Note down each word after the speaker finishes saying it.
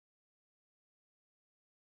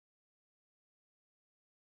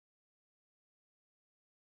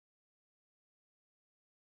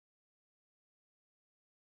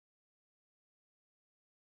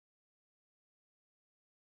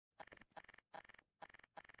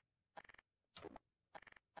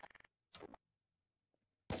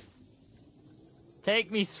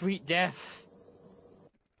Take me, sweet death.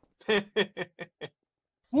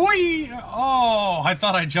 Whee! Oh, I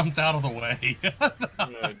thought I jumped out of the way.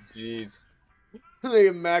 Oh, jeez.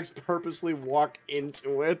 Max purposely walk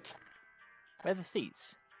into it. Where's the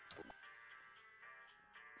seats?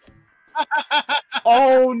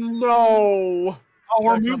 Oh no! Oh,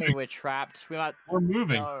 we're Don't tell me moving. we're trapped. We might. We're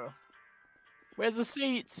moving. No. Where's the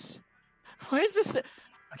seats? Where's the se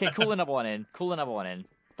Okay, call another one in. Call another one in.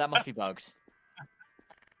 That must be bugged.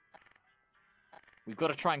 We've got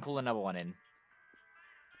to try and call another one in.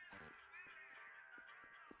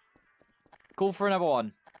 Call for another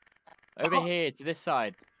one. Over here, to this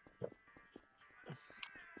side.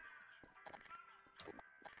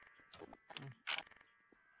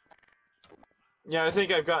 Yeah, I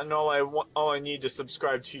think I've gotten all I need to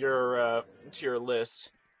subscribe to your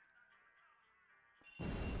list.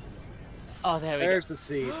 Oh, there we There's go. the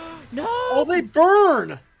seats. No! Oh, they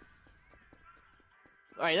burn!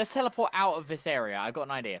 Alright, let's teleport out of this area. I've got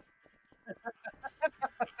an idea.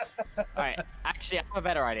 Alright, actually, I have a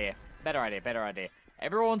better idea. Better idea.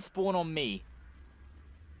 Everyone spawn on me.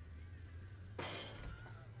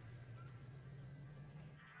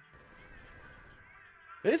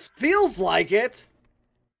 This feels like it.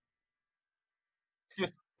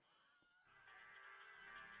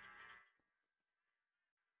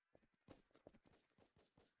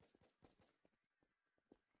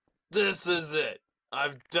 This is it.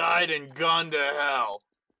 I've died and gone to hell.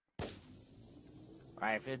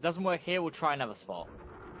 Alright, if it doesn't work here, we'll try another spot.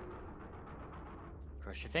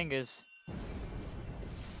 Cross your fingers.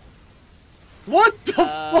 What the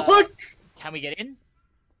fuck? Can we get in?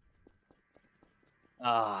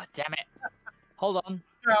 Ah, damn it. Hold on.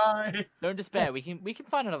 Try. Don't despair. We can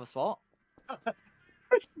find another spot.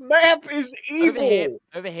 This map is evil.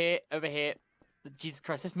 Over here. Jesus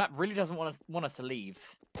Christ, this map really doesn't want us to leave.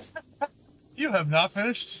 You have not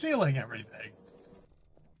finished sealing everything.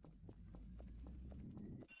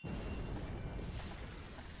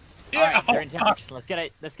 Alright, they're in town. Let's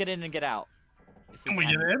get in and get out. Can we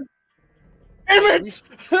get in? Damn it!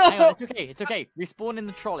 Hang on, it's okay. Respawn in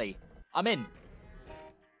the trolley. I'm in.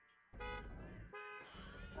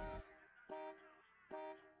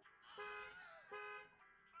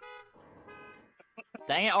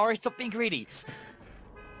 Dang it, Ari, stop being greedy.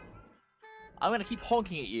 I'm gonna keep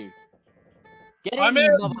honking at you. Get in, I'm you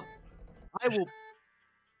in. mother... I will...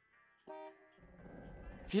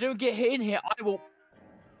 If you don't get in here, I will...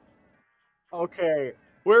 Okay,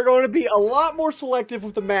 we're going to be a lot more selective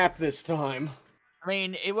with the map this time. I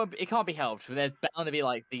mean, it can't be helped. There's bound to be,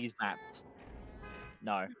 like, these maps.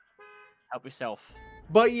 No. Help yourself.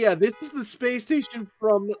 But yeah, this is the space station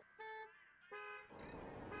from...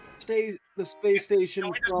 The space station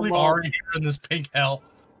Can we just from... leave Ari here in this pink hell?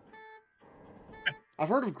 I've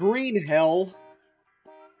heard of green hell.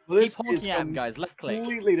 But this Keep is honking at him, guys. Left click.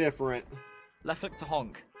 completely different. Left click to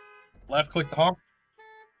honk. Left click the honk.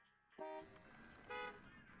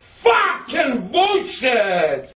 Fucking bullshit!